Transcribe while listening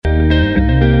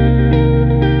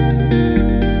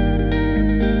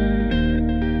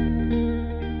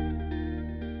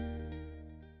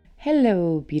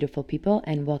beautiful people,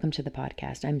 and welcome to the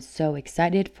podcast. I'm so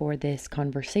excited for this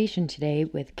conversation today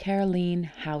with Caroline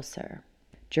Hauser,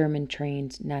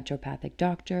 German-trained naturopathic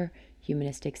doctor,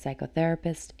 humanistic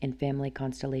psychotherapist, and family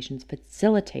constellations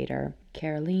facilitator.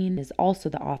 Caroline is also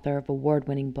the author of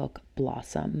award-winning book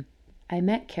Blossom. I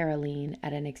met Caroline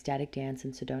at an ecstatic dance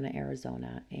in Sedona,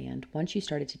 Arizona, and once she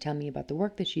started to tell me about the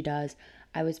work that she does,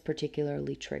 I was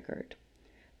particularly triggered.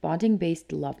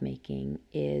 Bonding-based lovemaking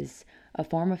is a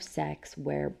form of sex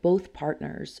where both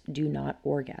partners do not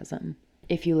orgasm.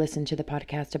 If you listen to the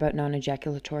podcast about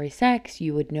non-ejaculatory sex,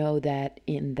 you would know that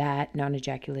in that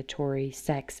non-ejaculatory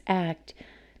sex act,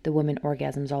 the woman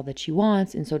orgasms all that she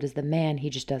wants, and so does the man.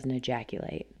 He just doesn't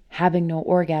ejaculate. Having no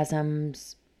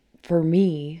orgasms, for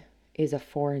me, is a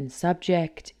foreign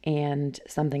subject and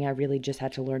something I really just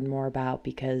had to learn more about,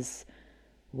 because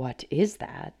what is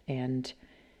that? And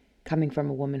coming from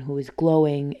a woman who is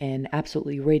glowing and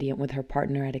absolutely radiant with her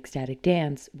partner at ecstatic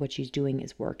dance, what she's doing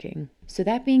is working. So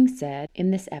that being said,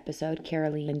 in this episode,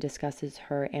 Caroline discusses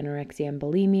her anorexia and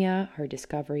bulimia, her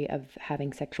discovery of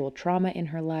having sexual trauma in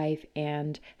her life,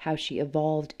 and how she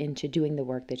evolved into doing the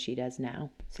work that she does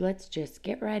now. So let's just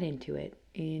get right into it.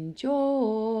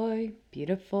 Enjoy,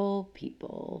 beautiful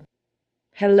people.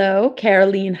 Hello,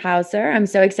 Caroline Hauser. I'm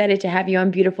so excited to have you on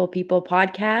Beautiful People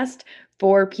podcast.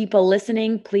 For people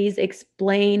listening, please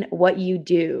explain what you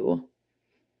do.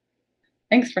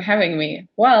 Thanks for having me.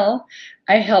 Well,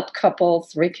 I help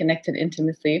couples reconnect in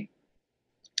intimacy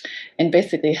and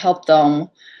basically help them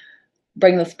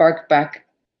bring the spark back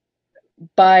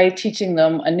by teaching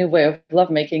them a new way of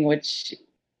lovemaking, which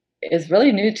is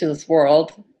really new to this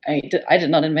world. I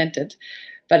did not invent it,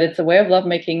 but it's a way of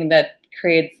lovemaking that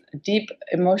creates a deep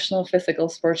emotional, physical,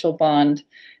 spiritual bond,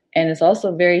 and is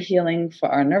also very healing for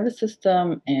our nervous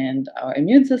system and our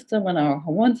immune system and our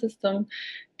hormone system.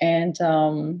 And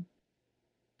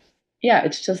yeah,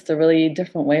 it's just a really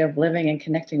different way of living and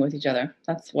connecting with each other.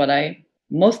 That's what I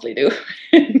mostly do.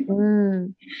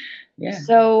 Yeah.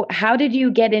 So how did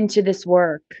you get into this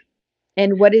work?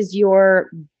 And what is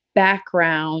your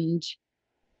background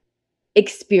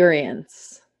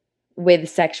experience with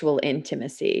sexual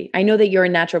intimacy? I know that you're a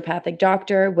naturopathic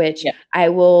doctor, which Yeah. I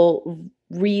will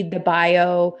read the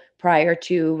bio prior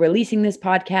to releasing this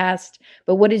podcast,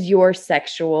 but what is your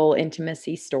sexual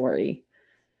intimacy story?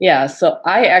 Yeah. So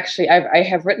I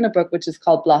have written a book which is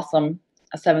called Blossom: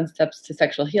 7 Steps to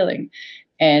Sexual Healing,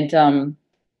 and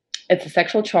it's a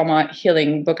sexual trauma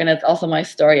healing book, and it's also my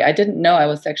story. I didn't know I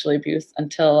was sexually abused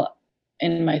until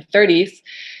in my 30s.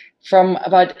 From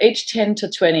about age 10 to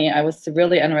 20, I was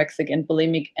severely anorexic and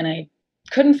bulimic, and I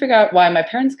couldn't figure out why. My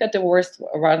parents got divorced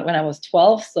around when I was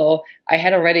 12, so I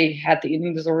had already had the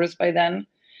eating disorders by then.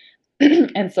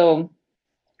 And so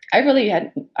I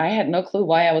had no clue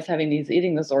why I was having these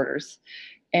eating disorders.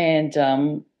 And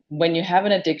when you have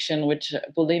an addiction, which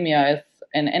bulimia is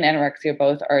and anorexia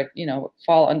both are,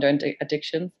 fall under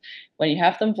addictions, when you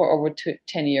have them for over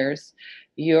 10 years,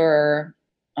 your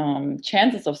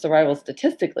chances of survival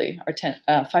statistically are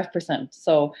 5%.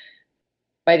 So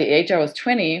by the age I was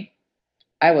 20,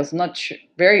 I was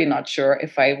very not sure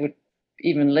if I would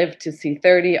even live to see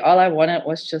 30. All I wanted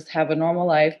was just have a normal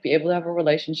life, be able to have a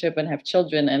relationship and have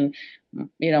children. And,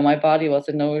 my body was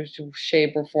in no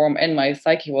shape or form, and my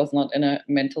psyche was not in a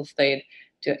mental state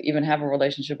to even have a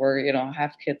relationship or,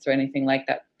 have kids or anything like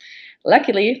that.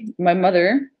 Luckily, my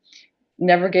mother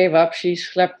never gave up. She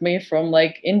schlepped me from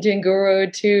like Indian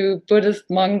guru to Buddhist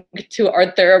monk to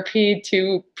art therapy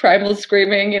to primal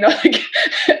screaming, like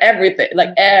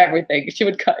everything. She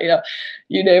would cut,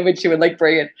 you name it, she would like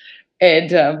bring it.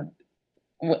 And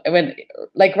when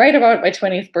like right about my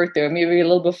 20th birthday, or maybe a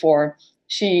little before,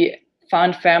 she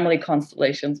found family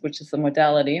constellations, which is a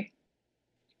modality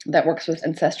that works with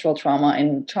ancestral trauma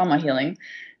and trauma healing.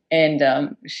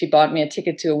 And she bought me a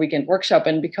ticket to a weekend workshop.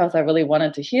 And because I really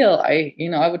wanted to heal, I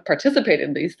would participate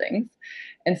in these things.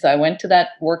 And so I went to that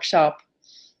workshop,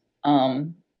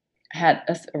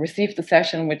 received the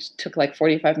session, which took like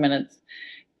 45 minutes,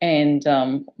 and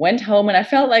went home. And I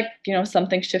felt like,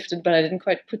 something shifted, but I didn't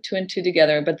quite put two and two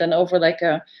together. But then over like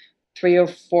a 3 or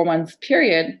 4 months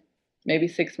period, maybe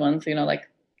 6 months, like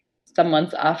some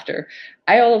months after,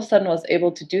 I all of a sudden was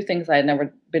able to do things I had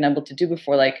never been able to do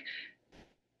before, like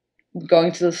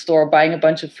going to the store, buying a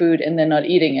bunch of food, and then not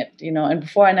eating it, and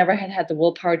before I never had the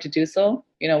willpower to do so.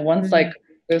 Once like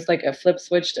there's like a flip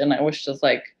switched and I was just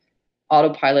like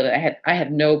autopilot. I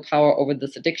had no power over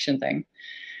this addiction thing.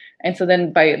 And so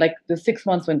then by like the 6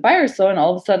 months went by or so, and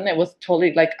all of a sudden it was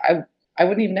totally like I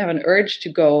wouldn't even have an urge to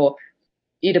go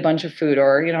eat a bunch of food,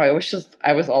 or I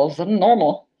was all of a sudden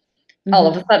normal. All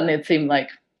of a sudden it seemed like.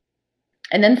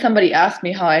 And then somebody asked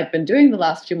me how I had been doing the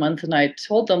last few months, and I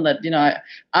told them that,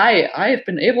 I have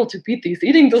been able to beat these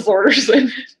eating disorders.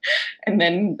 And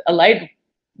then a light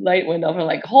went off, and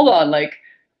like, hold on, like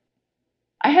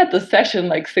I had the session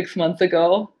like 6 months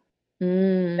ago.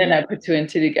 Then I put two and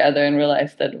two together and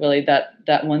realized that really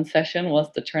that one session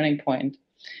was the turning point.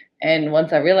 And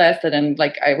once I realized it, and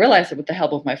like I realized it with the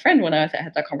help of my friend when I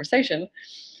had that conversation,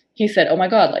 he said, "Oh my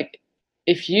God, like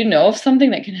if you know of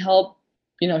something that can help,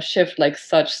 shift like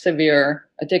such severe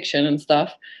addiction and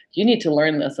stuff, you need to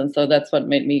learn this." And so that's what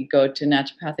made me go to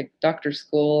naturopathic doctor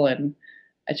school, and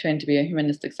I trained to be a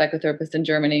humanistic psychotherapist in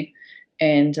Germany,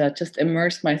 and just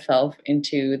immersed myself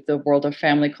into the world of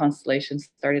family constellations.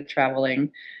 Started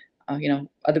traveling.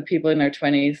 Other people in their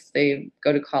 20s, they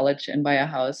go to college and buy a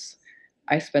house.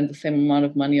 I spent the same amount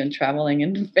of money on traveling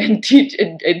and teach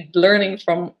and learning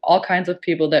from all kinds of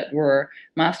people that were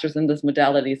masters in this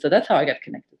modality. So that's how I got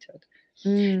connected to it.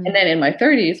 And then in my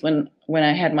 30s, when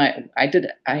I had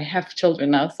I have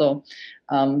children now. So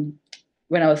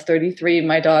when I was 33,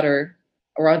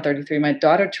 around 33, my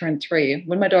daughter turned 3.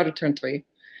 When my daughter turned 3,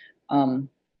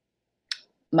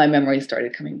 my memories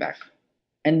started coming back.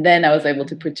 And then I was able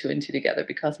to put two and two together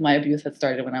because my abuse had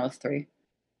started when I was 3.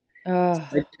 Oh.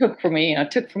 So it took for me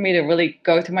to really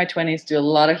go through my 20s, do a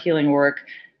lot of healing work,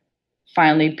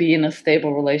 finally be in a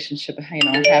stable relationship,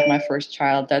 have my first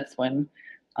child. That's when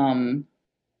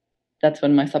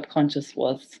my subconscious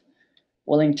was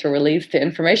willing to release the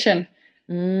information.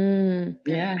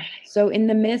 Yeah. So in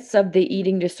the midst of the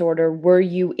eating disorder, were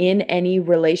you in any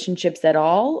relationships at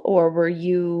all, or were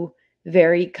you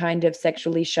very kind of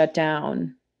sexually shut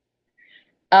down?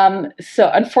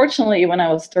 So unfortunately, when I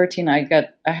was 13, I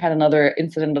had another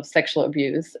incident of sexual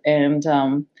abuse, and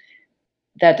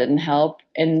that didn't help.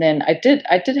 And then I did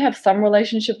have some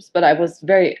relationships, but I was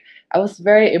very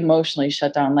emotionally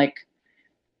shut down.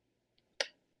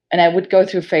 And I would go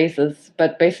through phases,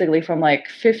 but basically from like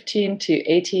 15 to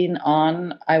 18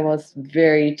 on, I was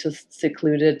very just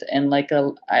secluded, and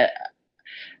I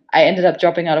ended up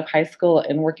dropping out of high school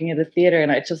and working at a theater,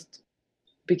 and I just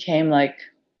became like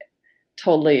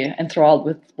totally enthralled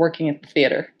with working at the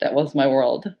theater. That was my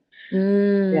world.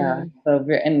 Yeah. So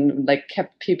and like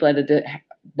kept people at a.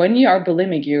 When you are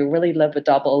bulimic, you really live a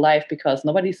double life because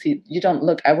nobody sees. You don't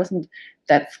look. I wasn't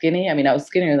that skinny. I mean, I was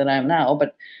skinnier than I am now,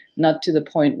 but not to the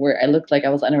point where I looked like I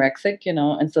was anorexic,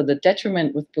 And so the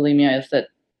detriment with bulimia is that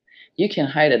you can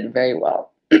hide it very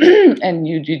well, and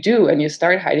you do, and you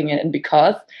start hiding it, and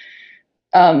because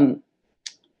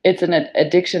it's an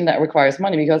addiction that requires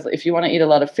money, because if you want to eat a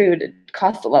lot of food, it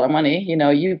costs a lot of money.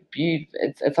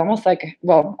 It's almost like,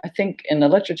 well, I think in the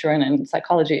literature and in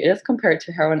psychology, it is compared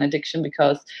to heroin addiction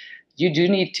because you do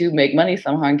need to make money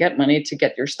somehow and get money to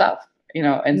get your stuff,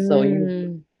 and so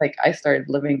I started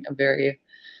living a very,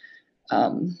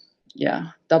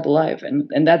 double life.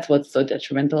 And that's what's so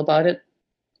detrimental about it.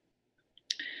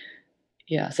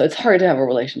 Yeah. So it's hard to have a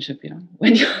relationship,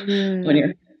 when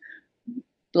you're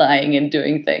lying and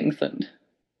doing things and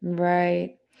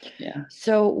right. Yeah.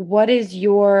 So what is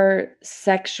your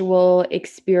sexual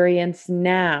experience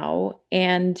now?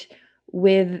 And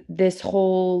with this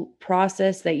whole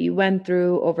process that you went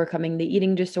through, overcoming the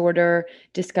eating disorder,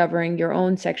 discovering your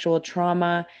own sexual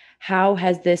trauma, how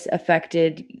has this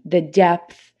affected the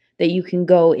depth that you can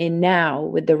go in now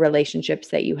with the relationships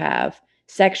that you have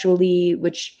sexually,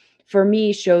 which for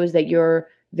me shows that you're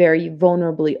very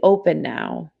vulnerably open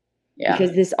now? Yeah.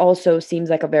 Because this also seems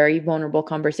like a very vulnerable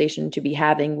conversation to be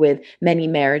having with many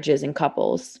marriages and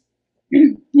couples.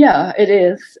 Yeah, it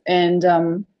is. And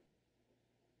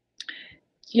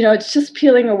it's just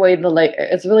peeling away the layer.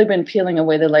 It's really been peeling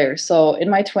away the layers. So in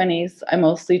my 20s, I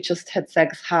mostly just had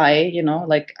sex high,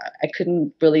 like I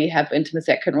couldn't really have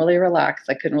intimacy. I couldn't really relax.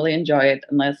 I couldn't really enjoy it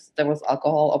unless there was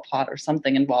alcohol or pot or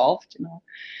something involved,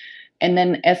 And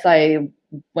then as I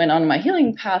went on my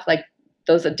healing path, like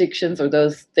those addictions or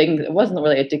those things, I wasn't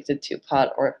really addicted to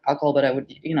pot or alcohol, but I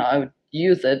would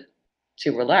use it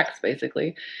to relax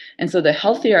basically. And so the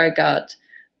healthier I got,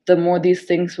 the more these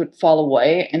things would fall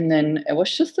away. And then it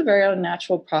was just a very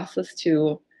unnatural process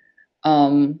to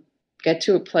get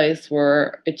to a place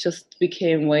where it just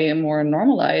became way more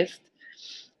normalized.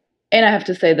 And I have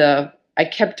to say I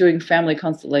kept doing family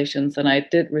constellations, and I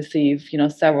did receive,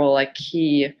 several like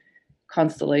key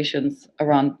constellations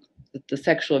around the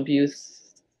sexual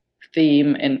abuse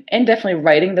theme, and definitely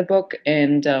writing the book.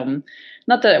 And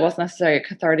not that it was necessarily a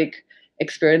cathartic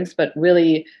experience, but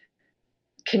really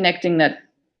connecting that.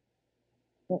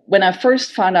 When I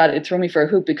first found out, it threw me for a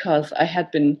hoop because I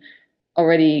had been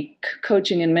already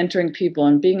coaching and mentoring people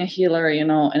and being a healer,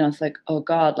 and I was like, oh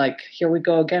God, like here we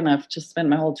go again. I've just spent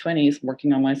my whole 20s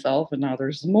working on myself and now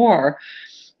there's more.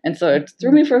 And so it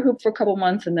threw me for a hoop for a couple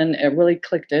months, and then it really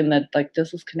clicked in that like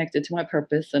this is connected to my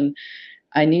purpose, and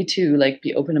I need to like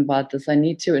be open about this. I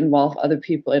need to involve other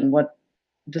people in what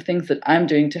the things that I'm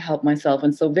doing to help myself.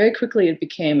 And so very quickly it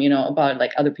became, about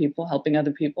like other people, helping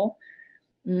other people.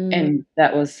 And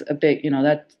that was a big,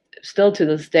 that still to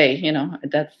this day,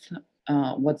 that's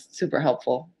what's super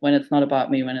helpful when it's not about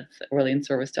me, when it's really in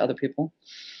service to other people.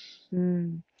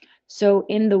 Mm. So,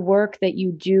 in the work that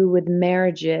you do with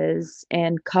marriages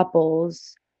and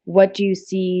couples, what do you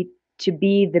see to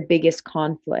be the biggest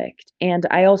conflict? And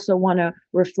I also want to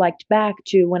reflect back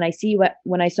to when I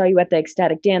saw you at the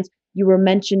ecstatic dance, you were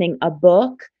mentioning a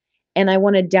book, and I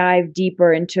want to dive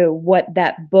deeper into what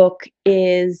that book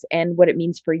is and what it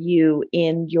means for you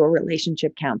in your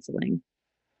relationship counseling.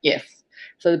 Yes.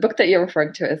 So the book that you're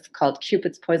referring to is called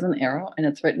Cupid's Poison Arrow, and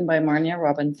it's written by Marnia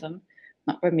Robinson,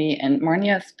 not by me. And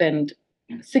Marnia spent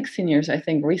 16 years, I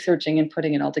think, researching and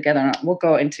putting it all together. And we'll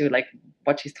go into like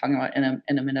what she's talking about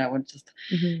in a minute. I would just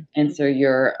answer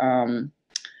your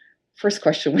first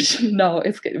question, which no,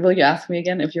 will you ask me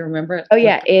again if you remember it? Oh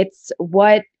yeah, it's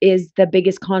what is the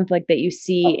biggest conflict that you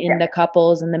see in Yeah. the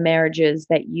couples and the marriages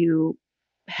that you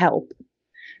help?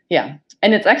 Yeah.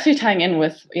 And it's actually tying in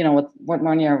with, with what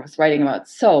Marnia was writing about.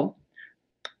 So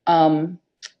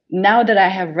now that I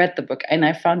have read the book, and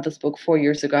I found this book 4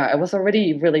 years ago, I was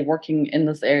already really working in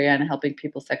this area and helping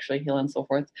people sexually heal and so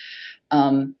forth.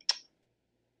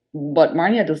 What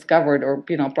Marnia discovered or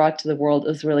brought to the world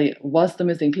was the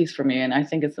missing piece for me, and I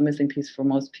think it's the missing piece for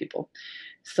most people.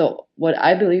 So what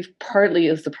I believe partly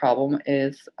is the problem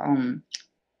is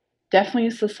definitely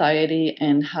society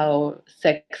and how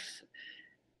sex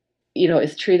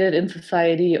is treated in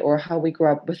society, or how we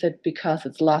grow up with it, because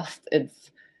it's lost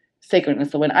its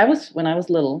sacredness. So when I was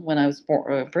little, when I was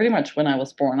born, pretty much when I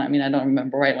was born. I mean, I don't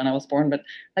remember right when I was born, but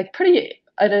like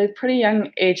at a pretty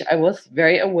young age, I was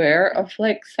very aware of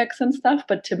like sex and stuff.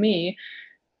 But to me,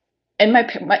 and my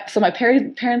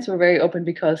parents were very open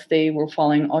because they were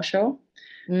following Osho,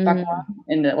 Bhagwan,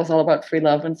 and it was all about free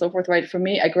love and so forth, right? For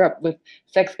me, I grew up with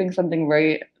sex being something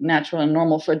very natural and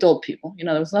normal for adult people.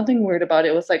 There was nothing weird about it.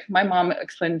 It was like my mom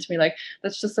explained it to me, like,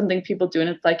 that's just something people do, and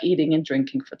it's like eating and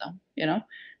drinking for them.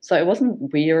 So it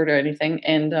wasn't weird or anything.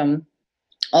 And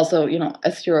also,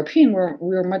 as European,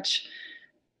 we're much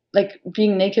like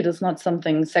being naked is not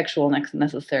something sexual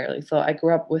necessarily. So I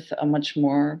grew up with a much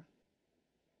more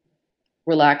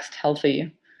relaxed,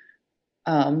 healthy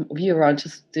view around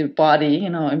just the body,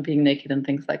 and being naked and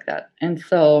things like that. And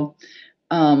so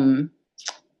for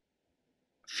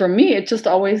me, it just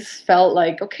always felt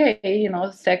like, okay,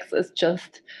 sex is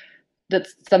just,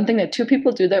 that's something that two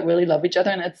people do that really love each other,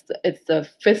 and it's the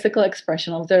physical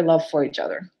expression of their love for each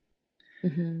other.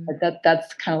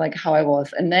 That's kind of like how I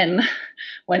was. And then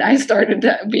when I started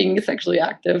being sexually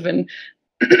active and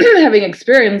having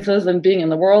experiences and being in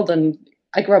the world, and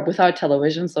I grew up without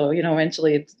television, so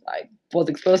eventually I was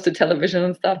exposed to television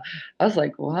and stuff. I was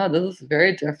like, wow, this is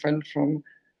very different from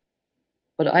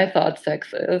what I thought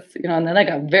sex is, and then I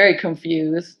got very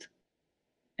confused.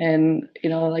 And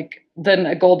like then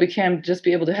a goal became just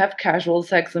be able to have casual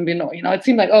sex and it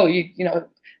seemed like, oh,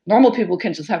 normal people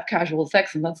can just have casual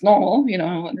sex and that's normal,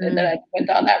 and then I went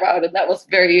down that route, and that was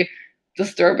very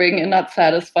disturbing and not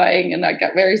satisfying, and I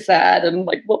got very sad and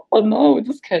like, well, oh no,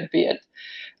 this can't be it.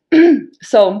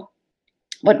 So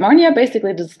what Marnia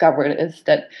basically discovered is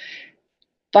that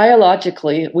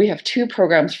biologically we have two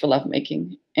programs for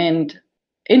lovemaking, and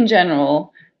in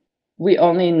general we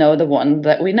only know the one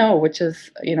that we know, which is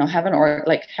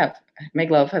make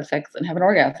love, have sex, and have an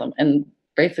orgasm. And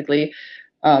basically,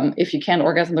 if you can't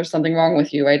orgasm, there's something wrong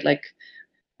with you, right? Like,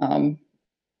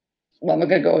 well, I'm not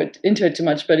gonna go into it too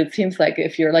much, but it seems like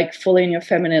if you're like fully in your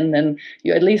feminine, then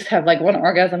you at least have like one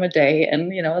orgasm a day,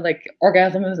 and like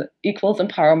orgasm equals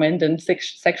empowerment and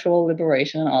sexual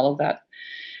liberation and all of that.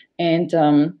 And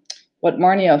what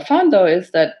Marnia found though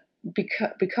is that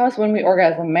because when we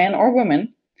orgasm, man or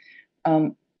woman,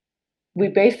 we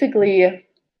basically,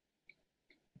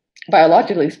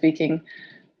 biologically speaking,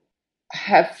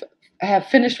 have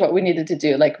finished what we needed to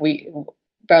do. Like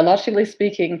biologically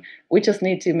speaking, we just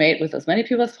need to mate with as many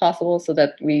people as possible so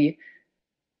that we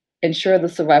ensure the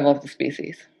survival of the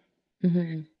species.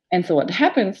 And so what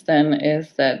happens then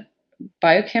is that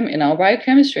in our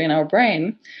biochemistry in our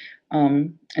brain,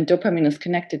 and dopamine is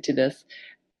connected to this.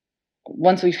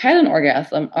 Once we've had an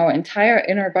orgasm, our entire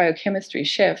inner biochemistry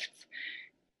shifts,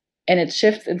 and it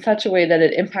shifts in such a way that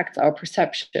it impacts our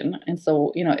perception. And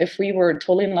so, if we were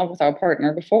totally in love with our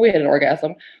partner before we had an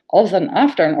orgasm, all of a sudden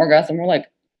after an orgasm, we're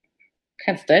like,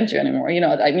 can't stand you anymore.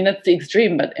 I mean, that's the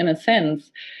extreme, but in a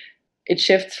sense, it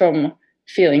shifts from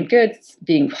feeling good,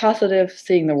 being positive,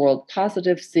 seeing the world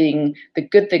positive, seeing the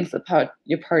good things about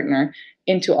your partner,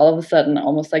 into all of a sudden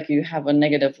almost like you have a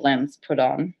negative lens put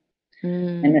on.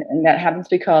 And that happens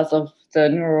because of the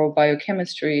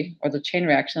neurobiochemistry or the chain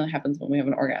reaction that happens when we have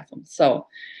an orgasm. So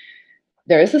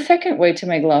there is a second way to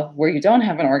make love where you don't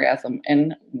have an orgasm.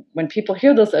 And when people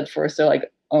hear this at first, they're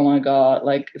like, oh my God,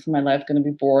 like, is my life going to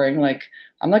be boring? Like,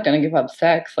 I'm not going to give up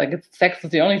sex. Like, sex is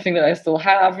the only thing that I still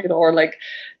have, or like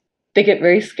they get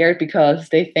very scared because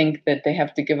they think that they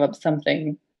have to give up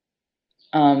something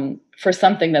for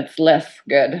something that's less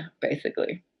good,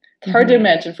 basically. It's hard to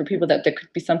imagine for people that there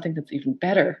could be something that's even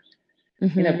better,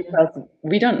 because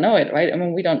we don't know it, right? I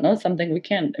mean, we don't know something, we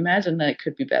can't imagine that it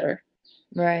could be better.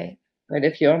 Right. Right.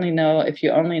 If you only know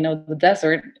the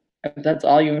desert, if that's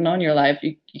all you've known in your life,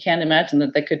 you can't imagine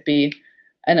that there could be,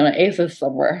 I know, an oasis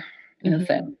somewhere, in a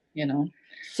sense,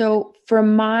 So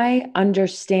from my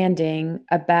understanding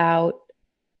about,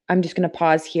 I'm just going to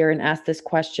pause here and ask this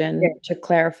question to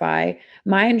clarify.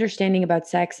 My understanding about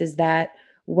sex is that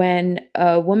when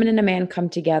a woman and a man come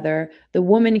together, the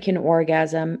woman can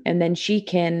orgasm and then she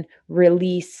can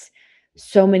release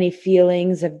so many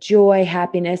feelings of joy,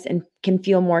 happiness, and can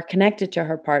feel more connected to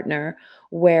her partner.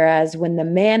 Whereas when the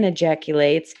man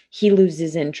ejaculates, he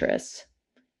loses interest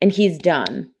and he's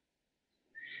done.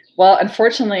 Well,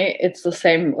 unfortunately, it's the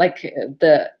same. Like,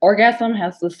 the orgasm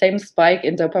has the same spike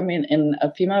in dopamine in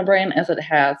a female brain as it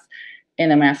has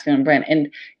in a masculine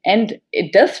brain, and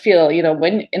it does feel,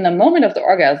 when in the moment of the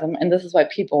orgasm, and this is why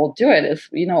people do it, is,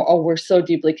 oh, we're so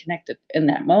deeply connected in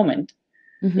that moment,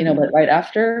 but right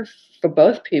after, for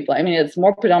both people, I mean, it's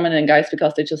more predominant in guys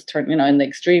because they just turn, in the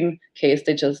extreme case,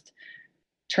 they just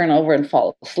turn over and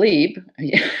fall asleep,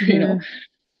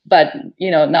 But,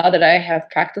 now that I have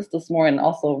practiced this more, and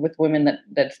also with women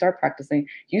that start practicing,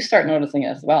 you start noticing it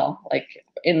as well, like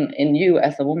in you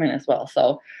as a woman as well.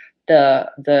 So the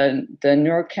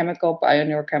neurochemical,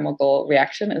 bioneurochemical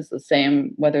reaction is the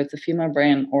same, whether it's a female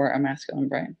brain or a masculine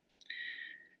brain.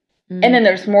 And then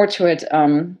there's more to it.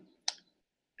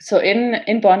 So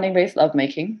in bonding-based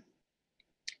lovemaking,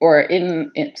 or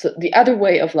so the other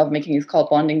way of lovemaking is called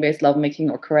bonding-based lovemaking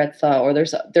or carezza, or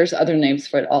there's other names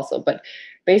for it also. But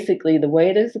basically, the way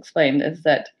it is explained is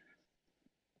that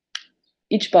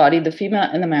each body, the female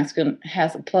and the masculine,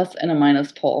 has a plus and a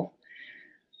minus pole.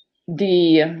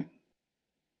 The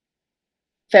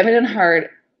feminine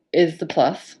heart is the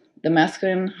plus, the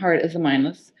masculine heart is a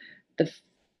minus,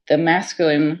 the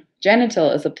masculine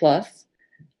genital is a plus,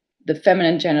 the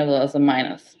feminine genital is a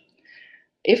minus.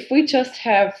 If we just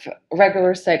have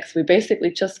regular sex, we basically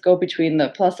just go between the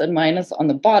plus and minus on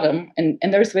the bottom. And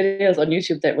there's videos on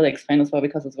YouTube that really explain this well,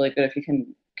 because it's really good if you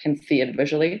can see it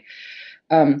visually.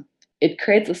 It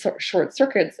creates a short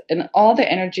circuits, and all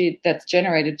the energy that's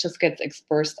generated just gets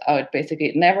dispersed out. Basically,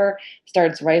 it never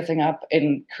starts rising up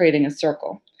and creating a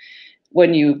circle.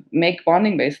 When you make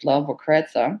bonding-based love or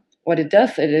carezza, what it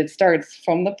does is it starts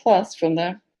from the plus, from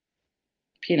the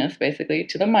penis, basically,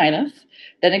 to the minus.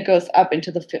 Then it goes up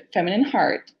into the feminine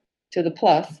heart to the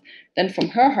plus. Then from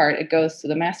her heart, it goes to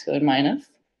the masculine minus.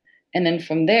 And then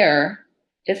from there,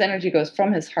 his energy goes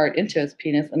from his heart into his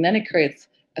penis. And then it creates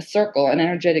a circle, an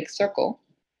energetic circle.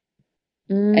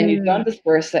 And you don't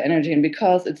disperse the energy. And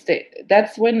because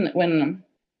that's when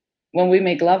we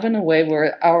make love in a way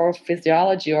where our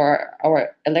physiology or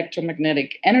our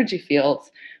electromagnetic energy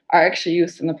fields are actually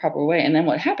used in the proper way. And then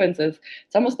what happens is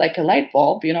it's almost like a light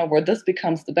bulb, where this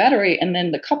becomes the battery, and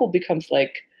then the couple becomes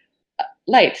like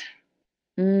light.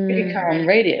 We become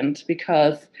radiant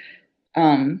because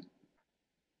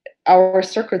our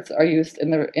circuits are used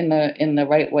in the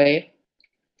right way.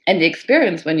 And the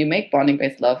experience when you make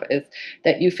bonding-based love is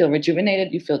that you feel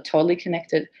rejuvenated, you feel totally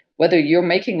connected. Whether you're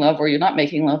making love or you're not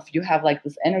making love, you have like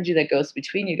this energy that goes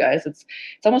between you guys. It's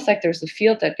almost like there's a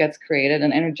field that gets created,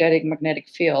 an energetic magnetic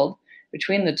field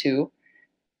between the two.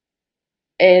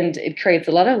 And it creates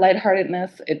a lot of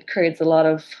lightheartedness. It creates a lot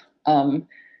of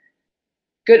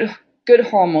good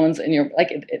hormones in your,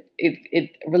 like,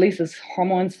 it releases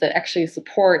hormones that actually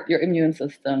support your immune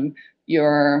system,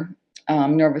 your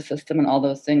nervous system, and all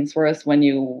those things. Whereas when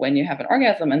you have an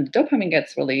orgasm and dopamine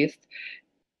gets released,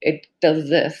 it does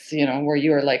this, where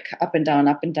you're like up and down,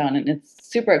 and it's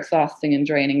super exhausting and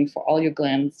draining for all your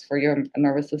glands, for your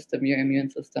nervous system, your immune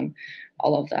system,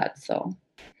 all of that. So,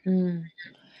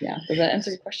 yeah. Does that answer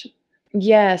your question?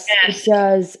 Yes, it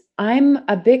does. I'm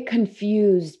a bit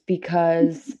confused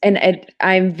because,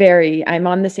 I'm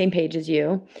on the same page as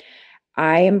you.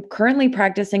 I am currently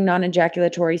practicing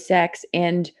non-ejaculatory sex,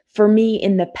 and for me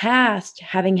in the past,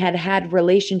 having had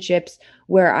relationships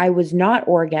where I was not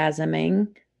orgasming,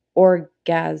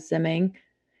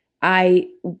 I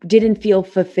didn't feel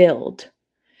fulfilled.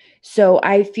 So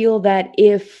I feel that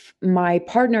if my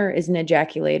partner isn't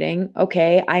ejaculating,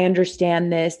 okay, I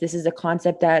understand this. This is a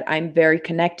concept that I'm very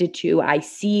connected to. I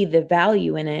see the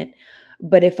value in it.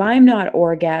 But if I'm not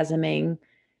orgasming,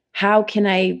 how can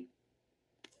I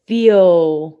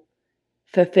feel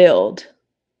fulfilled?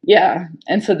 Yeah.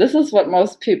 And so this is where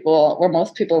most people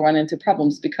run into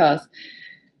problems, because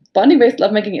bonding based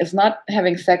lovemaking is not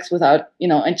having sex without,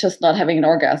 and just not having an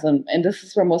orgasm. And this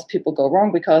is where most people go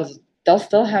wrong, because they'll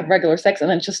still have regular sex and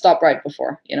then just stop right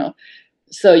before.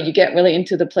 So you get really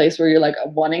into the place where you're like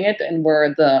wanting it, and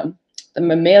where the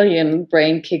mammalian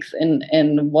brain kicks in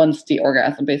and wants the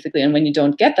orgasm, basically. And when you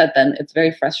don't get that, then it's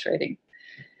very frustrating.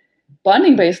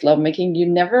 Bonding based lovemaking,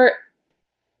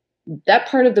 that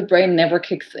part of the brain never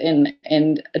kicks in,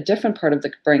 and a different part of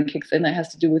the brain kicks in that has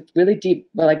to do with really deep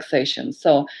relaxation.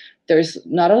 So there's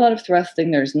not a lot of thrusting,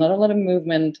 there's not a lot of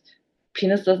movement.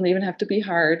 Penis doesn't even have to be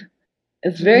hard.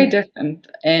 It's very different,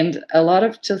 and a lot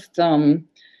of just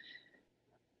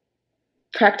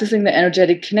practicing the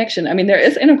energetic connection. I mean, there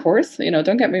is intercourse,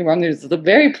 don't get me wrong, there's the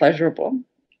very pleasurable,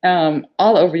 all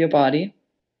over your body.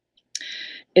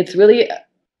 It's really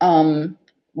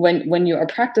when you are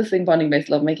practicing bonding based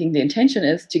lovemaking, the intention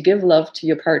is to give love to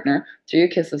your partner through your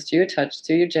kisses, to your touch,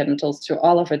 to your genitals, to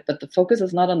all of it. But the focus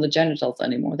is not on the genitals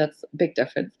anymore. That's a big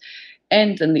difference.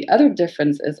 And then the other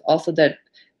difference is also that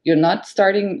you're not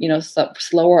starting,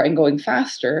 slower and going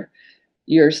faster.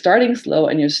 You're starting slow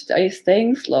and you're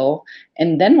staying slow.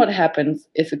 And then what happens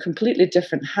is a completely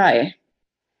different high.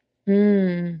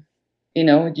 You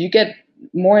get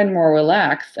more and more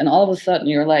relaxed, and all of a sudden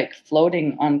you're like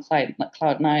floating on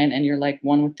cloud nine, and you're like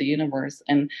one with the universe.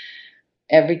 And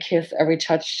every kiss, every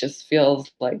touch just feels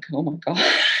like, oh my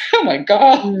God, oh my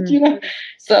God.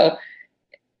 So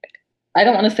I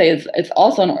don't want to say it's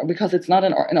also because it's not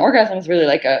an orgasm is really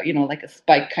like a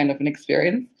spike kind of an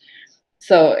experience.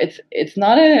 So it's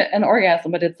not an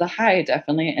orgasm, but it's a high,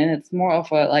 definitely. And it's more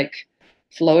of a like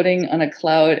floating on a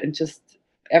cloud, and just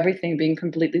everything being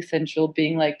completely sensual,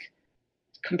 being like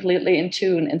completely in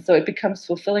tune. And so it becomes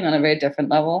fulfilling on a very different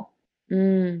level.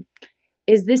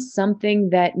 Is this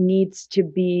something that needs to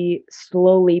be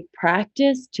slowly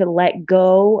practiced to let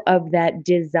go of that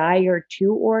desire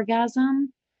to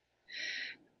orgasm?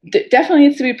 Definitely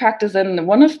needs to be practiced. And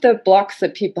one of the blocks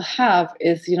that people have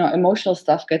is, emotional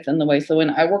stuff gets in the way. So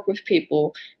when I work with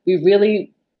people, we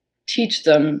really teach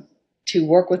them to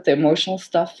work with the emotional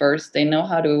stuff first. They know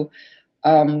how to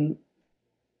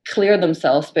clear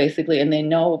themselves, basically. And they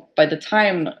know by the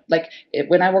time,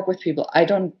 when I work with people, I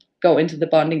don't go into the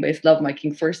bonding based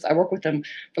lovemaking first. I work with them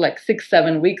for like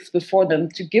 6-7 weeks before them,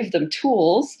 to give them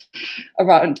tools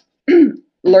around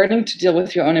learning to deal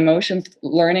with your own emotions,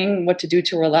 learning what to do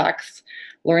to relax,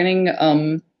 learning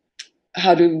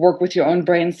how to work with your own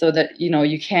brain, so that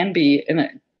you can be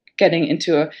getting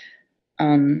into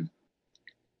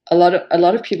a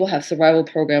lot of people have survival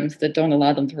programs that don't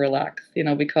allow them to relax,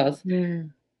 because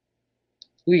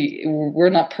we're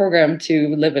not programmed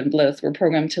to live in bliss. We're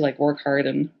programmed to like work hard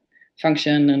and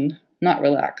function and not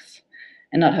relax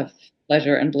and not have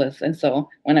pleasure and bliss. And so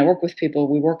when I work with people,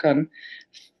 we work on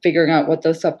figuring out what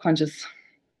those subconscious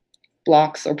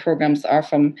blocks or programs are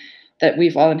from that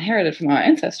we've all inherited from our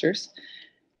ancestors.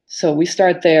 So we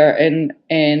start there, and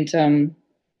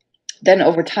then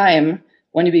over time,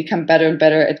 when you become better and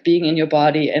better at being in your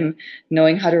body and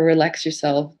knowing how to relax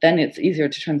yourself, then it's easier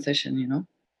to transition.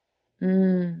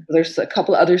 There's a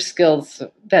couple other skills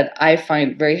that I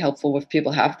find very helpful if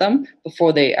people have them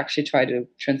before they actually try to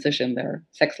transition their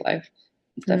sex life,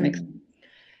 if that makes sense.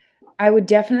 I would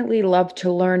definitely love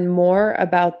to learn more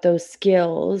about those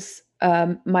skills.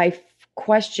 My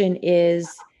question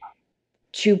is,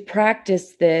 to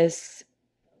practice this,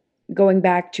 going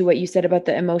back to what you said about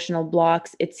the emotional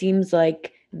blocks, it seems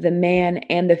like the man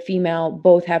and the female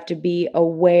both have to be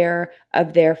aware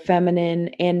of their feminine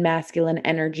and masculine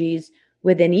energies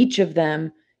within each of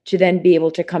them, to then be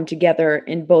able to come together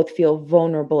and both feel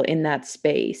vulnerable in that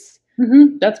space.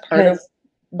 That's part of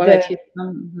what I teach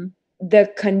them.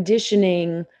 The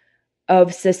conditioning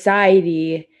of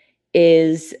society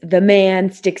is the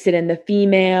man sticks it in the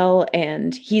female,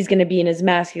 and he's going to be in his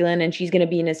masculine and she's going to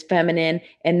be in his feminine,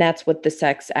 and that's what the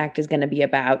sex act is going to be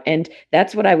about. And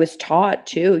that's what I was taught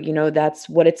too. That's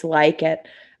what it's like at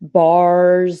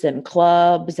bars and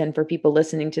clubs. And for people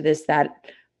listening to this that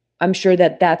I'm sure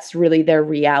that that's really their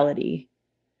reality.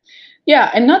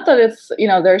 Yeah, and not that it's,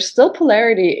 there's still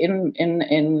polarity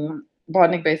in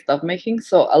bonding based lovemaking.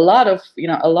 So a lot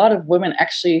of women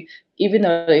actually, even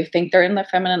though they think they're in their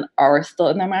feminine, are still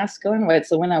in their masculine, right?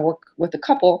 So when I work with a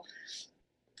couple,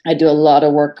 I do a lot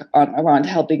of work around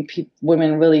helping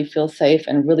women really feel safe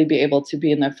and really be able to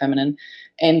be in their feminine.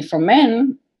 And for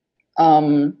men,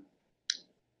 um,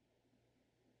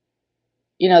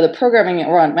 the programming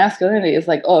around masculinity is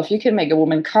like, oh, if you can make a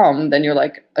woman come, then you're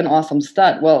like an awesome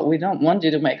stud. Well, we don't want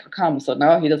you to make her come. So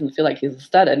now he doesn't feel like he's a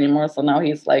stud anymore. So now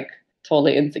he's like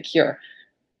totally insecure.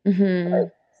 Mm-hmm.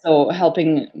 So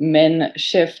helping men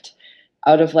shift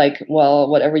out of like, well,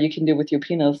 whatever you can do with your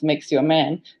penis makes you a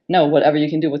man. No, whatever you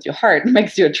can do with your heart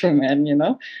makes you a true man.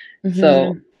 So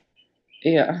Mm-hmm.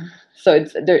 yeah. So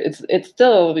it's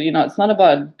still, it's not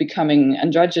about becoming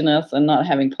androgynous and not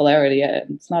having polarity.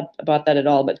 It's not about that at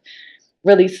all, but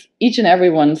really each and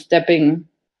everyone stepping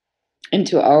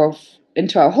into our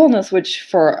wholeness, which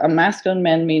for a masculine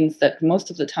man means that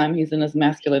most of the time he's in his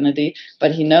masculinity,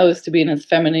 but he knows to be in his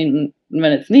feminine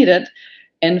when it's needed.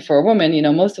 And for a woman,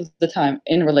 most of the time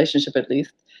in relationship at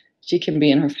least, she can be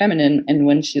in her feminine, and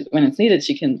when it's needed,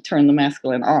 she can turn the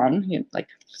masculine on, like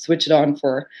switch it on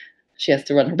for she has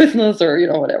to run her business or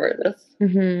whatever it is.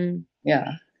 Mm-hmm.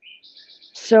 Yeah.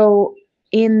 So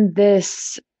in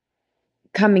this,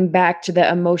 coming back to the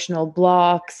emotional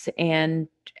blocks and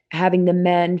having the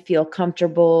men feel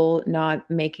comfortable not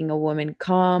making a woman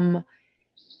come,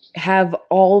 have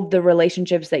all the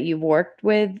relationships that you've worked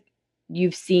with,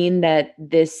 you've seen that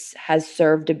this has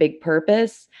served a big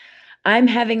purpose. I'm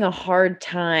having a hard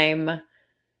time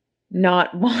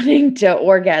not wanting to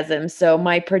orgasm. So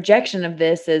my projection of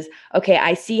this is, okay,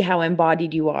 I see how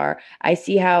embodied you are. I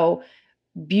see how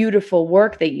beautiful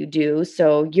work that you do.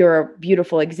 So you're a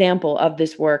beautiful example of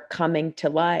this work coming to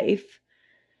life.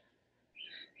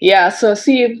 Yeah. So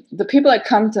see, the people that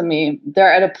come to me,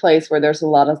 they're at a place where there's a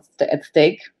lot at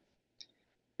stake,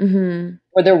 Mm-hmm.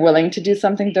 where they're willing to do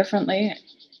something differently.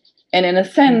 And in a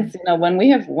sense, when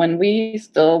we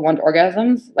still want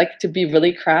orgasms, like to be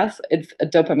really crass, it's a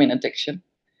dopamine addiction.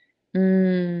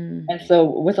 Mm. And so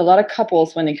with a lot of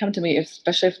couples, when they come to me,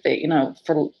 especially if they,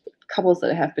 for couples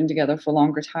that have been together for a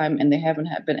longer time and they haven't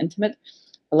been intimate,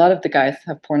 a lot of the guys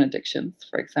have porn addictions,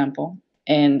 for example.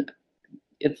 And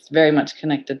it's very much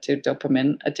connected to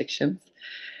dopamine addictions.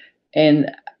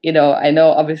 And, I know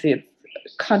obviously it's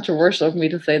controversial of me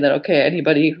to say that, okay,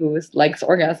 anybody who likes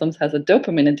orgasms has a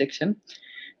dopamine addiction.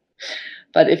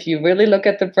 But if you really look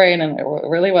at the brain and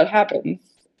really what happens,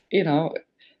 you know,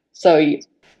 so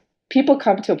people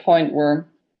come to a point where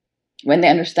when they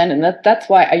understand, and that's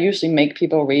why I usually make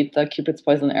people read the Cupid's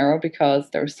Poison Arrow, because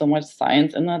there's so much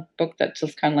science in that book that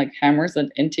just kind of like hammers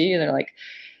it into you. They're like,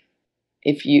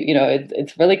 if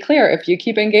it's really clear, if you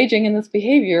keep engaging in this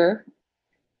behavior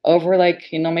over like,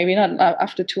 maybe not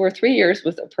after 2 or 3 years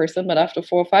with a person, but after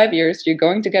 4 or 5 years, you're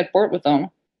going to get bored with them,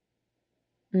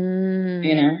 you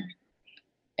Mm. know?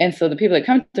 And so the people that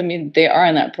come to me, they are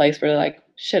in that place where they're like,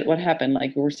 shit, what happened?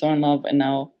 Like, we were so in love and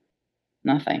now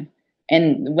nothing.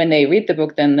 And when they read the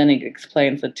book, then it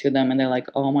explains it to them and they're like,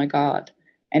 oh my God.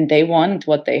 And they want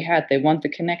what they had. They want the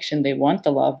connection. They want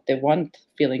the love. They want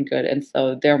feeling good. And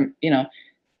so they're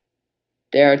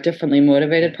differently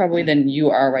motivated probably than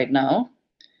you are right now.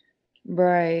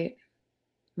 Right.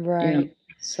 You know, Right.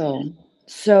 so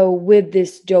So with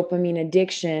this dopamine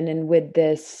addiction and with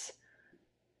this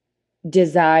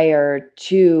desire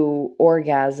to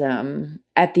orgasm,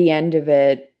 at the end of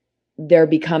it, there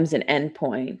becomes an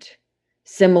endpoint,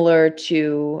 similar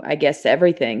to, I guess,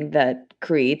 everything that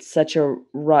creates such a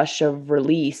rush of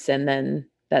release, and then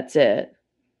that's it.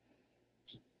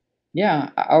 yeah,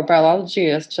 our biology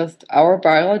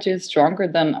is stronger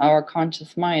than our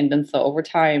conscious mind. And so over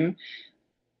time,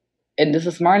 and this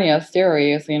is Marnia's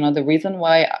theory, is, the reason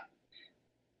why, I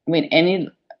mean,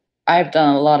 I've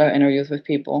done a lot of interviews with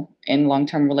people in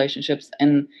long-term relationships,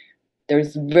 and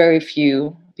there's very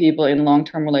few people in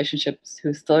long-term relationships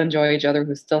who still enjoy each other,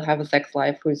 who still have a sex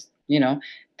life, who's,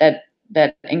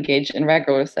 that engage in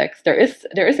regular sex. There is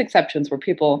exceptions where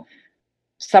people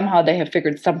somehow they have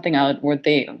figured something out where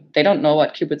they don't know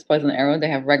what Cupid's poison arrow. They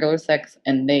have regular sex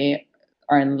and they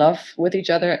are in love with each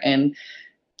other, and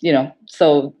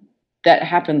so that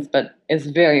happens, but it's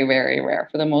very, very rare.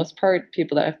 For the most part,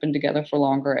 people that have been together for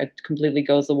longer, it completely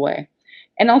goes away.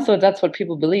 And also, that's what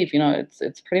people believe.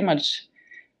 It's pretty much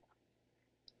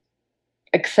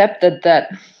accepted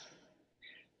that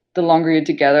the longer you're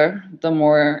together, the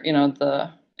more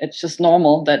it's just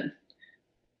normal that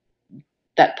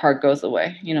that part goes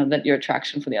away. That your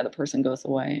attraction for the other person goes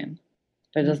away,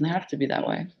 but it doesn't have to be that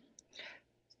way.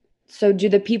 So do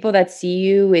the people that see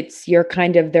you, it's you're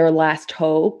kind of their last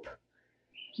hope?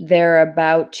 They're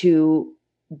about to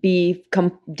be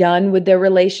done with their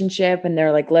relationship and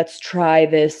they're like, let's try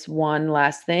this one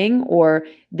last thing, or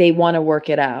they want to work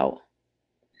it out?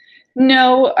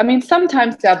 No, I mean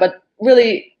sometimes yeah, but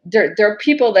really there are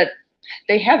people that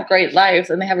they have great lives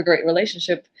and they have a great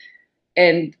relationship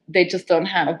and they just don't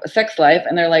have a sex life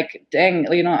and they're like, dang,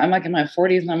 I'm like in my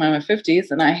 40s and I'm in my 50s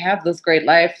and I have this great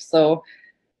life, so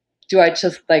do I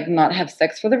just like not have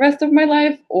sex for the rest of my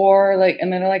life? Or like,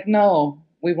 and then they're like, no,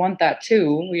 we want that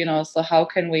too, so how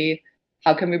can we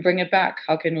bring it back?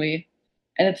 How can we?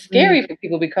 And it's Mm, scary for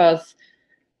people because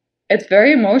it's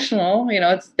very emotional,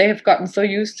 they have gotten so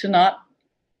used to not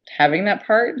having that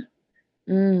part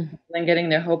mm, and getting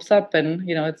their hopes up, and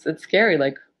it's scary.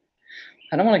 Like,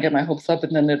 I don't want to get my hopes up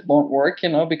and then it won't work,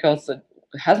 because it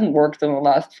hasn't worked in the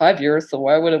last 5 years, so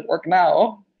why would it work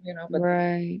now? But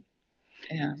right.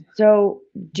 yeah. So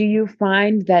do you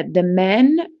find that the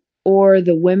men or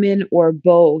the women or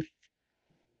both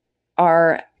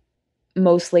are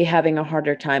mostly having a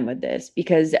harder time with this?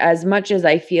 Because as much as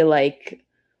I feel like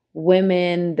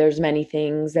women, there's many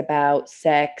things about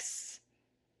sex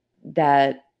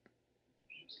that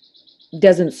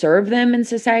doesn't serve them in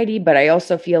society, but I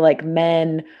also feel like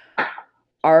men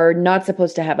are not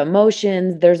supposed to have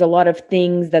emotions. There's a lot of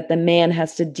things that the man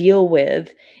has to deal with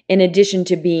in addition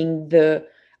to being the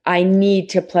I need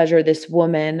to pleasure this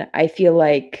woman. I feel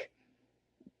like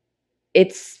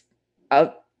it's uh,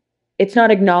 it's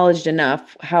not acknowledged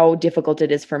enough how difficult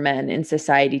it is for men in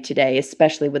society today,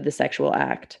 especially with the sexual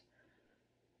act.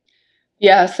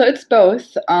 Yeah, so it's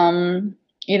both.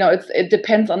 It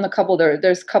depends on the couple.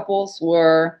 There's couples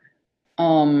where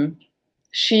um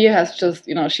she has just,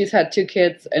 she's had two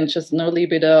kids and just no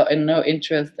libido and no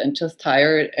interest and just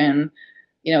tired, and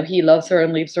he loves her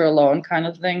and leaves her alone kind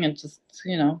of thing, and just,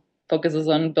 focuses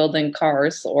on building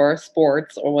cars or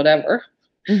sports or whatever,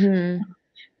 Mhm.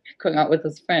 going out with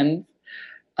his friends.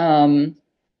 Um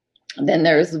then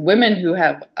there's women who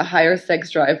have a higher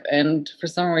sex drive, and for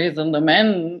some reason the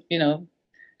men,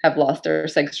 have lost their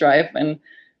sex drive, and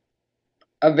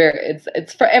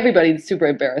it's for everybody. It's super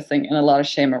embarrassing and a lot of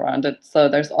shame around it. So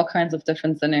there's all kinds of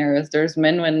different scenarios. There's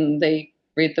men, when they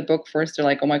read the book first, they're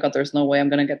like, oh my god, there's no way I'm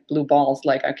going to get blue balls,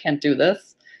 like I can't do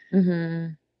this.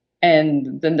 Mhm.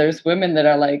 And then there's women that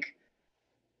are like,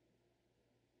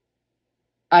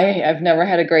 I've never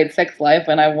had a great sex life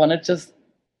and I want to just,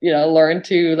 learn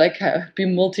to like be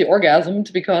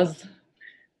multi-orgasmed because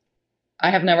I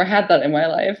have never had that in my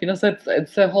life, so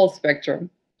it's a whole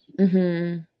spectrum.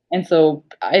 Mhm. And so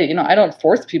I don't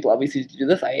force people obviously to do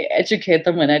this. I educate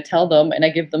them and I tell them and I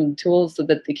give them tools so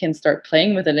that they can start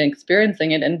playing with it and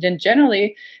experiencing it. And then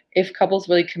generally, if couples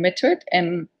really commit to it,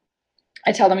 and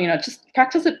I tell them, just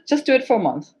practice it, just do it for a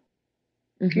month.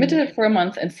 Commit to Mhm. it for a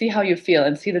month and see how you feel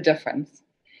and see the difference.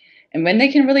 And when they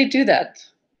can really do that,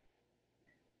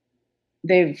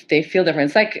 they feel different.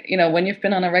 It's like, when you've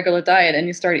been on a regular diet and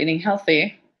you start eating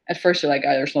healthy, at first you're like,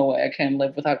 oh, there's no way I can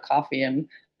live without coffee and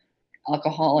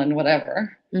alcohol and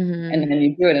whatever. And Mhm. then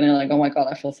you do it and you're like, oh my God,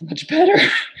 I feel so much better.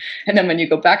 And then when you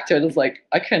go back to it, it's like,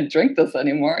 I can't drink this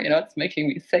anymore. It's making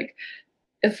me sick.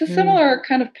 It's a Mm. similar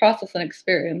kind of process and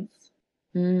experience.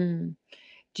 Mm.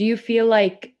 Do you feel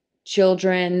like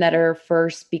children that are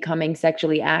first becoming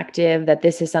sexually active, that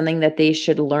this is something that they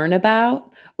should learn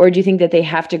about? Or do you think that they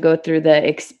have to go through the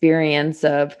experience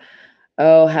of,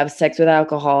 oh, have sex with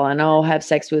alcohol and oh, have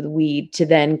sex with weed to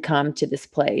then come to this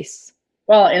place?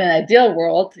 Well, in an ideal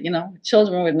world,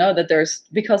 children would know that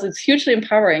because it's hugely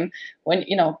empowering when,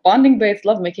 bonding based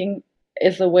lovemaking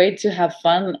is a way to have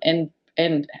fun and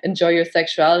enjoy your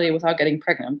sexuality without getting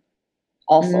pregnant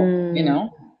also, Mm.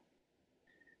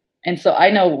 And so I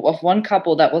know of one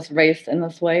couple that was raised in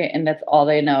this way, and that's all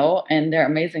they know, and they're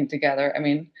amazing together. I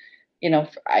mean,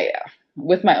 I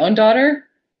with my own daughter,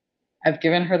 I've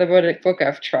given her the book.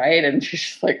 I've tried, and she's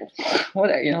just like, what?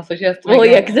 So she has to Well, make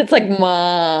her yeah, own. because it's like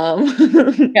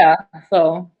mom. Yeah.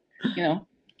 So, you know,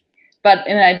 but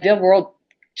in an ideal world,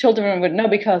 children would know,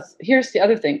 because here's the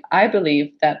other thing. I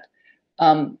believe that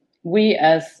we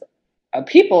as a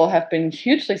people have been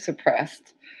hugely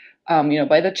suppressed,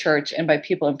 by the church and by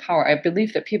people in power. I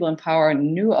believe that people in power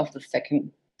knew of the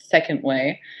second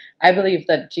way. I believe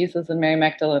that Jesus and Mary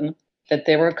Magdalene, that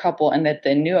they were a couple and that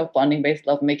they knew of bonding based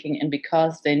lovemaking, and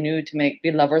because they knew to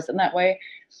be lovers in that way,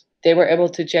 they were able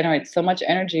to generate so much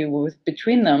energy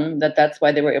between them that's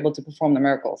why they were able to perform the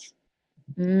miracles.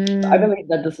 I Mm. believe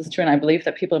that this is true, and I believe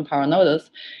that people in power know this.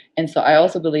 And so I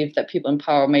also believe that people in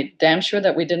power made damn sure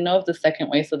that we didn't know of the second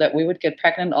way, so that we would get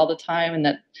pregnant all the time, and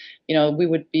that, we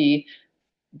would be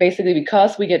basically,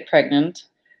 because we get pregnant,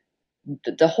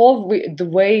 the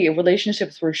way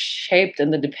relationships were shaped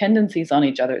and the dependencies on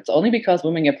each other. It's only because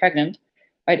women get pregnant,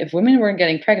 right? If women weren't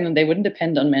getting pregnant, they wouldn't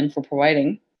depend on men for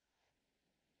providing.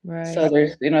 So Right.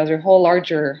 there's a whole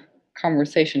larger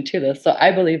conversation to this. So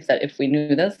I believe that if we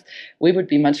knew this, we would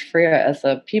be much freer as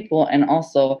a people, and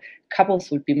also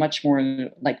couples would be much more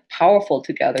like powerful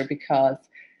together because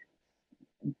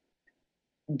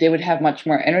they would have much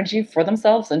more energy for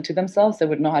themselves and to themselves. They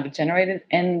would know how to generate it,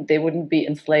 and they wouldn't be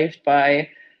enslaved by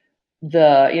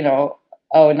the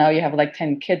oh, now you have like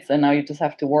 10 kids and now you just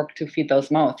have to work to feed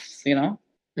those mouths.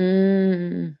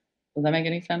 Mm, Does that make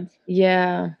any sense?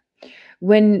 yeah.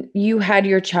 When you had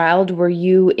your child, were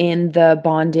you in the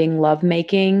bonding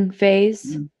lovemaking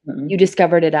phase? Mm-hmm. You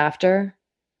discovered it after?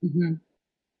 Mm-hmm.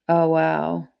 Oh,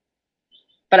 wow.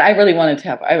 But I really wanted to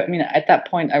have, I mean, at that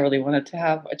point, I really wanted to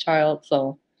have a child.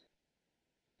 So,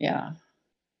 yeah.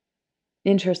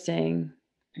 Interesting.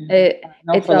 Yeah. It I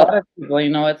know it's for a a lot of people,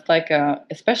 it's like,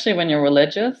 especially when you're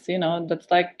religious,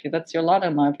 that's your lot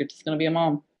in life. You're just going to be a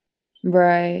mom,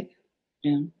 right.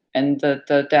 and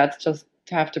the dads just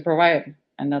have to provide,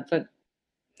 and that's it.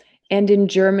 And in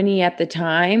Germany at the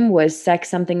time, was sex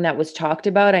something that was talked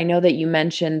about? I know that you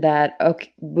mentioned that,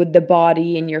 okay, with the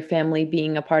body and your family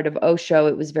being a part of Osho,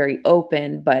 it was very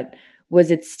open, but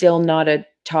was it still not a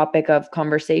topic of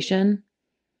conversation?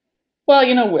 Well,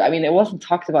 I mean, it wasn't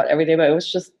talked about every day, but it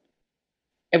wasn't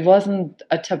it wasn't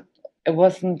a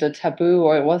taboo,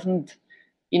 or it wasn't,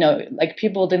 like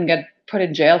people didn't get put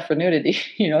in jail for nudity.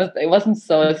 It wasn't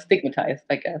so stigmatized,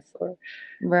 I guess. Or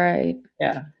Right.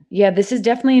 yeah, Yeah, this is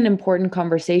definitely an important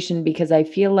conversation because I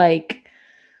feel like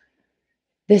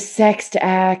the sex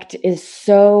act is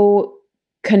so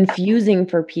confusing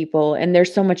for people, and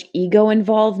there's so much ego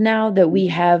involved now that we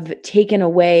have taken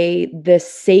away the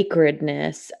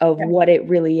sacredness of yeah, what it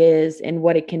really is and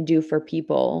what it can do for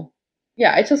people.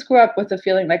 yeah. I just grew up with the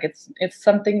feeling like it's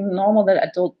something normal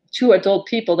that two adult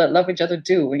people that love each other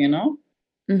do.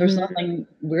 There's Mhm. nothing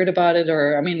weird about it,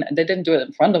 or I mean, they didn't do it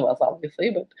in front of us, obviously,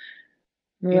 but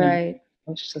Right.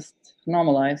 it's just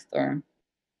normalized or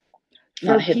For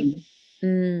not people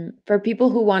hidden. for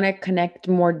people who wanna connect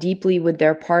more deeply with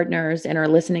their partners and are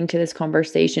listening to this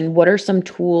conversation, what are some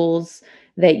tools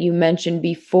that you mentioned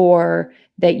before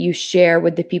that you share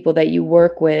with the people that you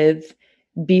work with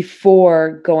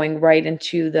before going right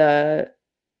into the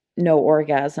no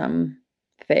orgasm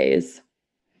phase?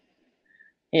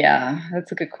 Yeah,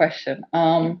 that's a good question.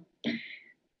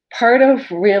 Part of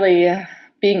really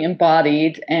being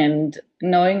embodied and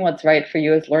knowing what's right for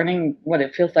you is learning what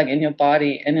it feels like in your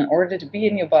body. And in order to be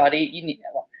in your body,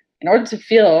 in order to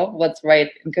feel what's right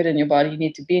and good in your body, you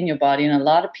need to be in your body. And a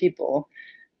lot of people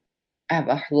have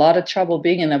a lot of trouble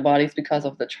being in their bodies because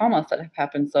of the traumas that have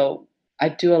happened. So I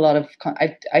do a lot of,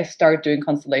 I start doing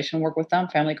constellation work with them,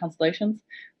 family constellations,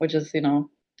 which is,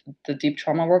 the deep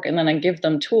trauma work. And then I give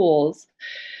them tools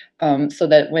so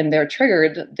that when they're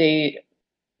triggered,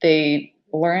 they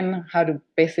learn how to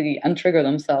basically untrigger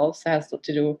themselves. It has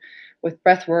to do with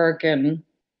breath work and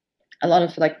a lot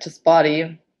of like just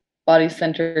body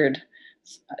centered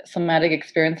somatic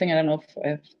experiencing. I don't know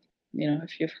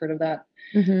if you've heard of that.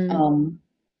 Mhm. Um,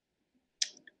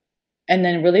 and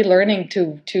then really learning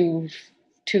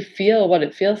to feel what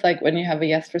it feels like when you have a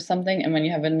yes for something and when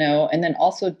you have a no, and then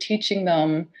also teaching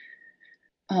them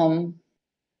um,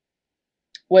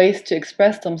 ways to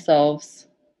express themselves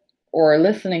or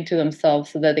listening to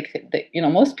themselves so that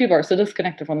most people are so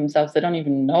disconnected from themselves they don't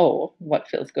even know what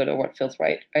feels good or what feels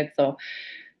right. So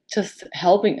just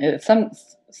helping some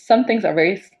things are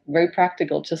very very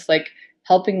practical, just like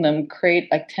helping them create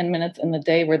like 10 minutes in the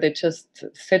day where they just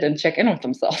sit and check in with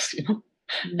themselves.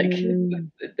 Like Mm.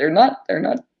 they're not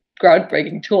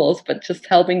groundbreaking tools, but just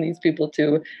helping these people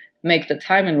to make the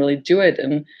time and really do it.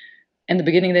 And in the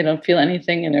beginning they don't feel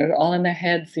anything and they're all in their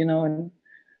heads, and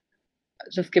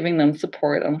just giving them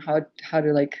support on how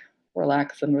to like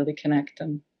relax and really connect.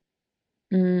 And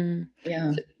Mm.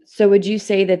 yeah, So would you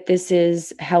say that this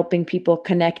is helping people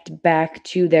connect back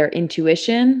to their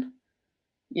intuition?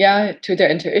 yeah, to their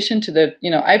intuition, to the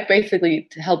I basically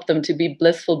help them to be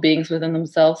blissful beings within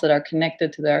themselves that are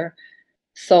connected to their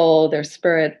soul, their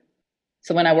spirit.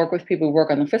 So when I work with people, we work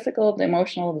on the physical, the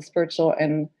emotional, the spiritual,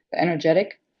 and the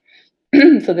energetic,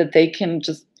 so that they can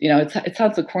just it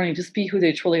sounds so corny, just be who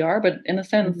they truly are, but in a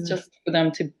sense Mhm. just for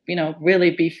them to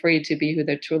really be free to be who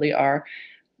they truly are,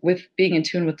 with being in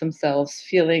tune with themselves,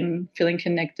 feeling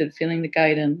connected, feeling the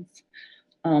guidance,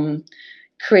 um,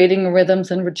 creating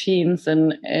rhythms and routines,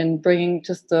 and bringing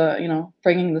just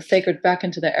bringing the sacred back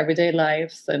into their everyday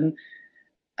lives, and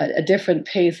a different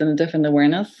pace and a different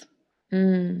awareness.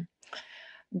 Mm.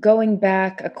 Going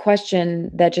back, a question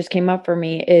that just came up for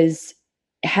me is,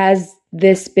 has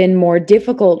this been more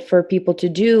difficult for people to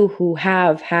do who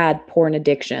have had porn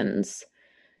addictions?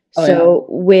 Oh yeah. So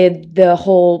with the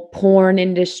whole porn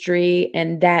industry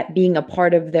and that being a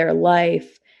part of their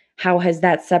life, how has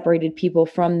that separated people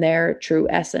from their true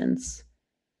essence?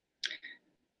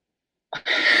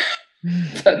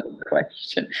 That's a good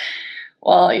question.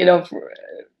 Well,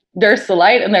 there's the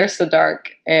light and there's the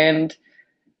dark, and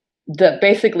the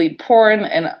basically porn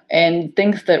and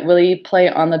things that really play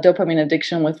on the dopamine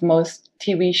addiction with most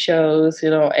TV shows,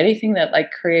 anything that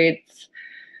like creates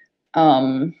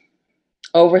um,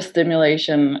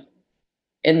 overstimulation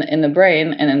in the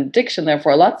brain and an addiction.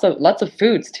 Therefore, lots of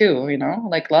foods too.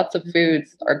 Like lots of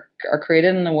foods are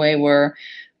created in a way where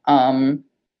um,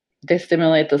 they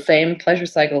stimulate the same pleasure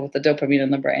cycle with the dopamine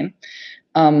in the brain.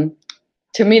 Um,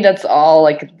 to me, that's all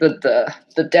like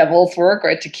the devil's work,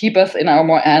 right? To keep us in our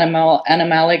more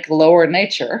animalic lower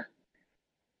nature,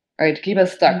 right? To keep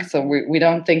us stuck, so we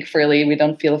don't think freely, we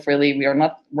don't feel freely, we're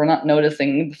not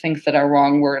noticing the things that are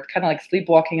wrong. We're kind of like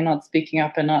sleepwalking and not speaking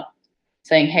up and not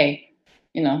saying, hey,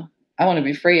 I want to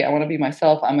be free. I want to be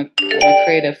myself. I'm a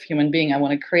creative human being. I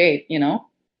want to create.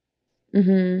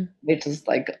 Mm-hmm. They just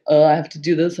like, I have to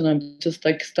do this, and I'm just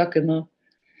like stuck in the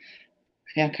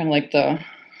kind of like the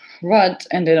rut,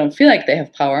 and they don't feel like they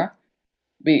have power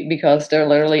because they're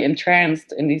literally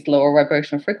entranced in these lower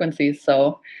vibrational frequencies.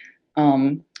 So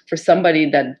for somebody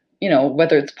that,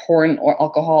 whether it's porn or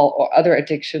alcohol or other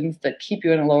addictions that keep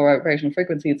you in a lower vibrational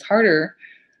frequency, it's harder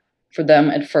for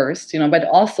them at first, but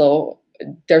also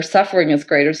their suffering is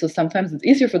greater. So sometimes it's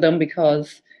easier for them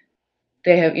because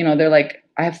they have, they're like,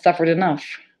 I have suffered enough.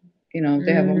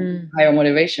 They have a higher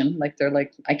motivation. Like they're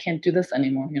like, I can't do this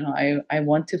anymore. I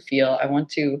want to feel, I want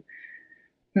to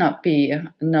not be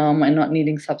numb and not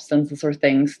needing substances or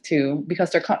things to,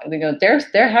 because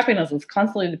their happiness is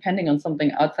constantly depending on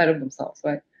something outside of themselves,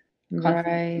 right?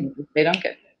 Right. If they don't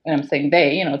get, and I'm saying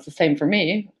they, it's the same for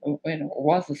me, it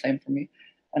was the same for me.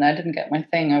 When I didn't get my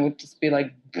thing, I would just be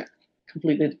like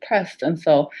completely depressed. And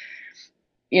so,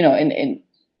 in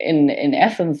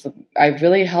essence, I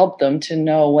really helped them to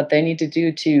know what they need to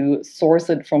do to source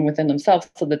it from within themselves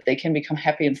so that they can become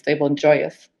happy and stable and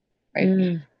joyous,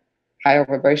 right? Higher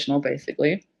vibrational,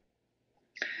 basically.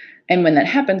 And when that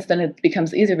happens, then it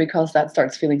becomes easier because that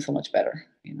starts feeling so much better.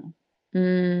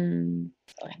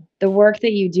 The work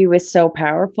that you do is so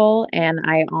powerful, and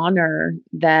I honor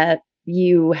that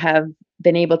you have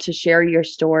been able to share your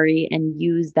story and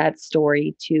use that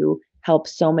story to help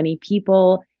so many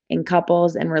people and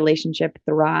couples and relationship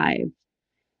thrive.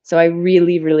 So I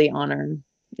really, really honor.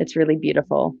 It's really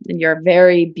beautiful, and you're a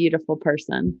very beautiful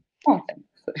person. Oh, thanks.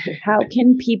 How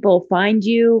can people find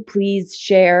you? Please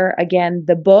share again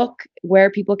the book, where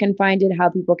people can find it, how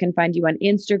people can find you on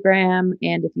Instagram,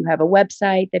 and if you have a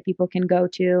website that people can go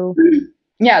to.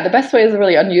 Yeah, the best way is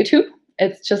really on YouTube.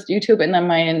 It's just YouTube and then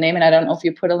my name, and I don't know if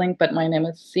you put a link, but my name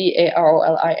is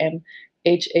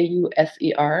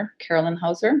CarolynHauser, Carolyn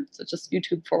Hauser. So just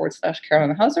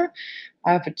YouTube/Carolyn Hauser.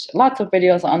 I have lots of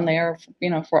videos on there,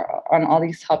 on all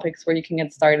these topics where you can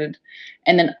get started.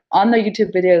 And then on the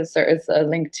YouTube videos, there is a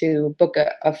link to book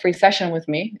a free session with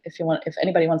me. If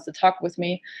anybody wants to talk with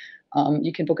me,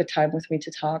 you can book a time with me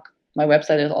to talk. My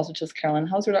website is also just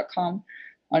carolynhauser.com.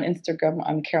 On Instagram,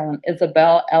 I'm Carolyn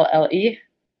Isabel, LLE,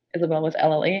 Isabel with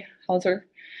LLE, Hauser.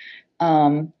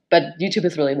 But YouTube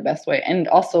is really the best way. And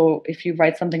also, if you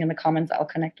write something in the comments, I'll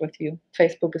connect with you.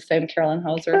 Facebook is same Carolyn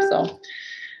Hauser. So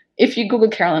if you Google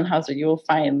Carolyn Hauser, you will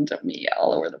find me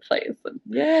all over the place.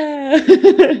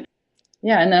 Yeah.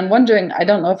 Yeah, and I'm wondering, I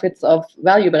don't know if it's of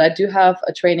value, but I do have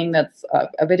a training that's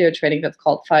a video training that's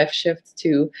called 5 Shifts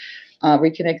to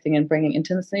Reconnecting and Bringing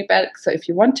Intimacy Back. So if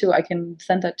you want to, I can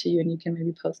send that to you and you can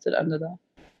maybe post it under the.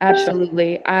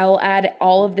 Absolutely. I'll add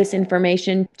all of this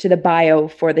information to the bio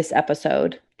for this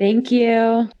episode. Thank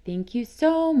you. Thank you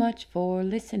so much for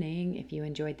listening. If you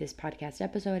enjoyed this podcast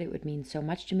episode, it would mean so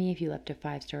much to me if you left a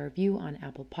 5-star review on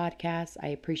Apple Podcasts. I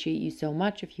appreciate you so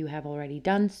much if you have already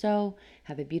done so.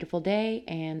 Have a beautiful day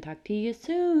and talk to you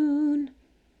soon.